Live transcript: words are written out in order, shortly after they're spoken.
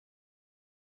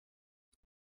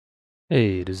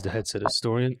Hey, it is the Headset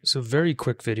Historian. So very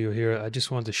quick video here. I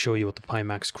just wanted to show you what the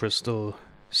Pimax Crystal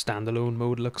standalone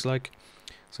mode looks like.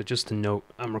 So just to note,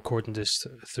 I'm recording this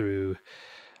through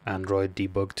Android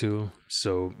debug tool.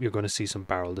 So you're going to see some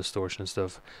barrel distortion and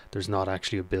stuff. There's not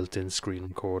actually a built-in screen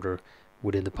recorder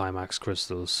within the Pimax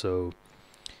Crystal. So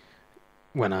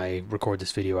when I record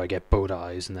this video, I get both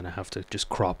eyes and then I have to just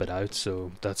crop it out.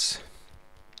 So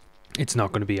it's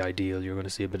not going to be ideal. You're going to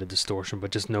see a bit of distortion,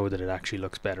 but just know that it actually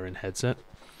looks better in headset.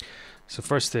 So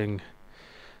first thing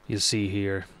you'll see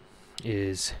here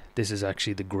is this is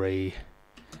actually the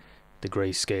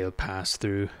grayscale pass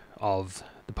through of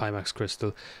the Pimax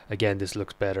Crystal. Again, this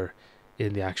looks better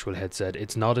in the actual headset.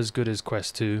 It's not as good as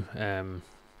Quest 2.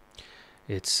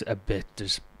 There's a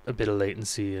bit of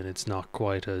latency and it's not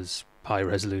quite as high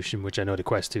resolution, which I know the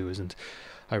Quest 2 isn't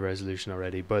high resolution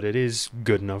already, but it is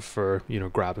good enough for, you know,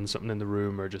 grabbing something in the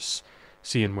room or just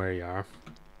seeing where you are.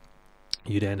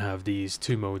 You then have these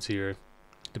two modes here.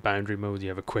 The boundary mode, you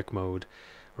have a quick mode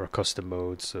or a custom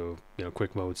mode. So, you know,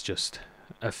 quick mode's just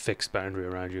a fixed boundary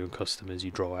around you, and custom is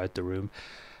you draw out the room.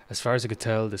 As far as I could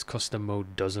tell, this custom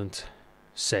mode doesn't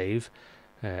save.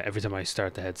 Every time I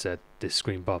start the headset, this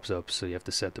screen pops up, so you have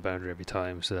to set the boundary every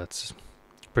time. So that's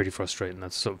pretty frustrating.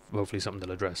 That's hopefully something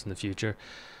they'll address in the future.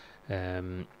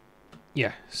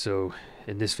 Yeah, so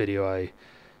in this video I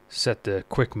set the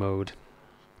quick mode.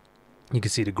 You can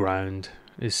see the ground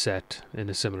is set in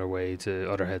a similar way to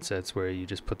other headsets where you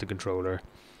just put the controller,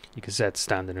 you can set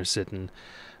standing or sitting,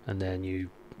 and then you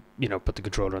put the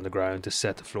controller on the ground to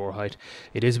set the floor height.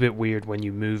 It is a bit weird when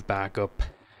you move back up,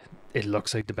 it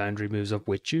looks like the boundary moves up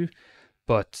with you,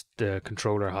 but the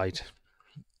controller height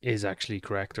is actually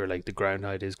correct, or like the ground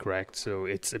height is correct, so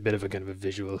it's a bit of a kind of a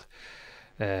visual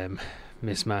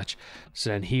mismatch.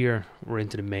 So then here we're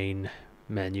into the main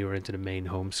menu, or into the main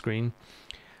home screen.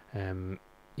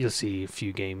 You'll see a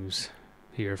few games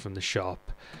here from the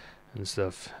shop and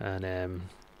stuff, and I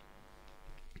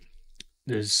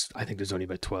think there's only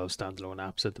about 12 standalone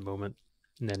apps at the moment.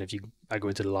 And then I go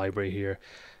into the library here,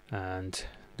 and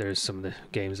there's some of the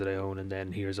games that I own, and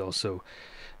then here's also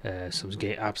some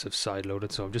apps I've side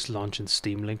loaded. So I'm just launching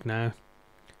Steam Link now,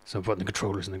 so I'm putting the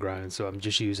controllers in the ground, so I'm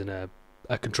just using a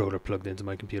controller plugged into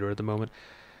my computer at the moment.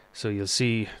 So you'll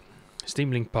see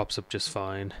Steam Link pops up just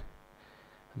fine.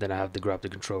 Then I have to grab the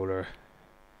controller,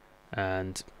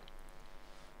 and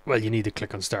well, you need to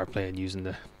click on start playing using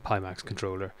the Pimax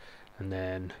controller, and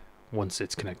then once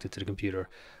it's connected to the computer,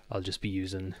 I'll just be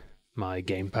using my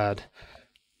gamepad,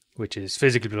 which is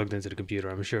physically plugged into the computer.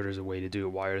 I'm sure there's a way to do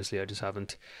it wirelessly, I just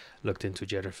haven't looked into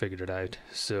it yet or figured it out.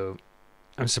 So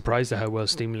I'm surprised at how well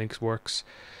Steam Link works.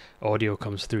 Audio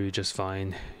comes through just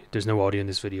fine. There's no audio in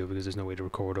this video because there's no way to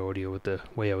record audio with the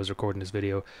way I was recording this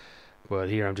video. But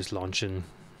here I'm just launching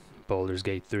Baldur's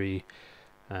Gate 3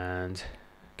 and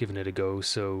giving it a go.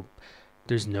 So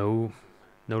there's no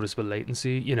noticeable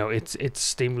latency. You know, it's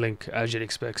Steam Link as you'd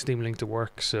expect Steam Link to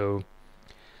work. So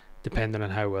depending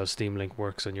on how well Steam Link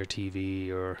works on your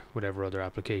TV or whatever other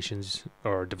applications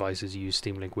or devices you use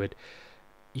Steam Link with,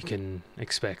 you can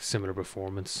expect similar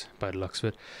performance by the looks of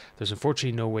it. There's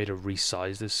unfortunately no way to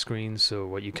resize this screen, so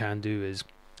what you can do is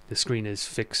the screen is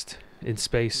fixed in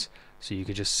space, so you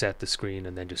can just set the screen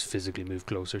and then just physically move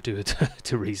closer to it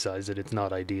to resize it. It's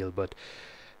not ideal, but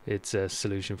it's a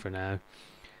solution for now.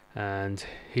 And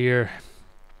here,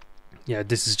 yeah,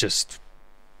 this is just,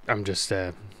 I'm just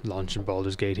launching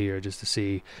Baldur's Gate here just to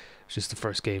see. It's just the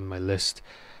first game on my list.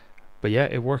 But yeah,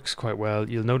 it works quite well.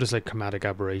 You'll notice like chromatic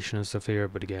aberration and stuff here,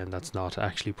 but again, that's not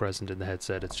actually present in the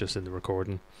headset, it's just in the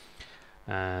recording.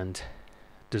 And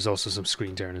there's also some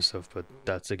screen tearing and stuff, but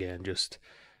that's again just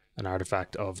an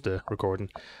artifact of the recording.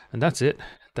 And that's it.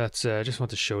 That's I just want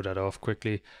to show that off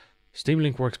quickly. Steam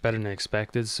Link works better than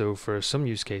expected, so for some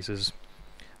use cases,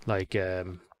 like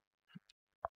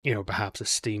perhaps a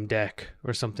Steam Deck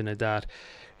or something like that,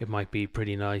 it might be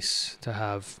pretty nice to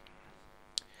have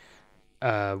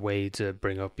a way to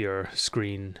bring up your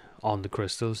screen on the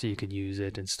Crystal, so you can use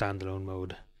it in standalone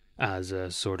mode as a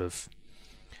sort of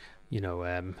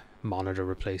monitor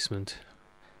replacement.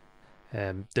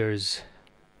 There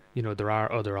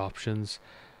are other options,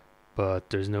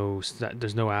 but there's no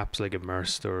apps like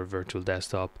Immersed or Virtual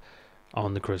Desktop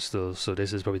on the Crystal, so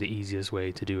this is probably the easiest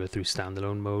way to do it, through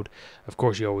standalone mode. Of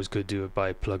course, you always could do it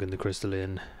by plugging the Crystal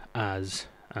in as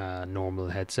a normal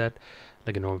headset,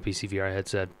 like a normal PC VR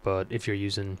headset, but if you're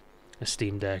using a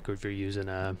Steam Deck, or if you're using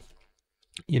a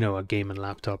gaming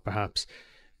laptop perhaps,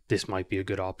 this might be a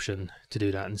good option to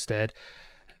do that instead.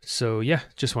 So yeah,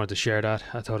 just wanted to share that.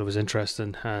 I thought it was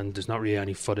interesting, and there's not really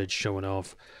any footage showing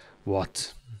off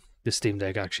what the Steam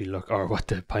Deck actually what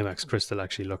the Pimax Crystal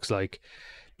actually looks like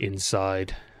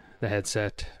inside the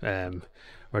headset, or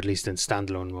at least in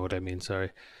standalone mode, I mean,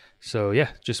 sorry. So yeah,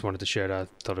 just wanted to share that.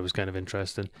 Thought it was kind of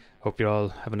interesting. Hope you're all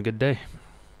having a good day.